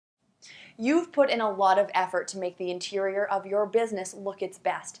You've put in a lot of effort to make the interior of your business look its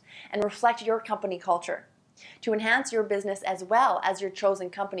best and reflect your company culture. To enhance your business as well as your chosen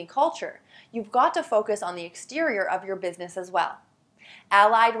company culture, you've got to focus on the exterior of your business as well.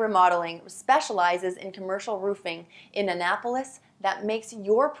 Allied Remodeling specializes in commercial roofing in Annapolis that makes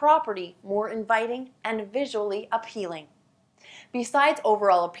your property more inviting and visually appealing. Besides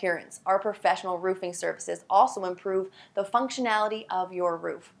overall appearance, our professional roofing services also improve the functionality of your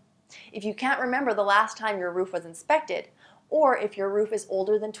roof. If you can't remember the last time your roof was inspected, or if your roof is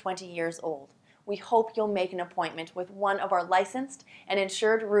older than 20 years old, we hope you'll make an appointment with one of our licensed and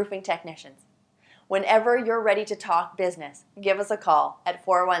insured roofing technicians. Whenever you're ready to talk business, give us a call at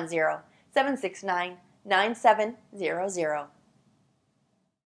 410-769-9700.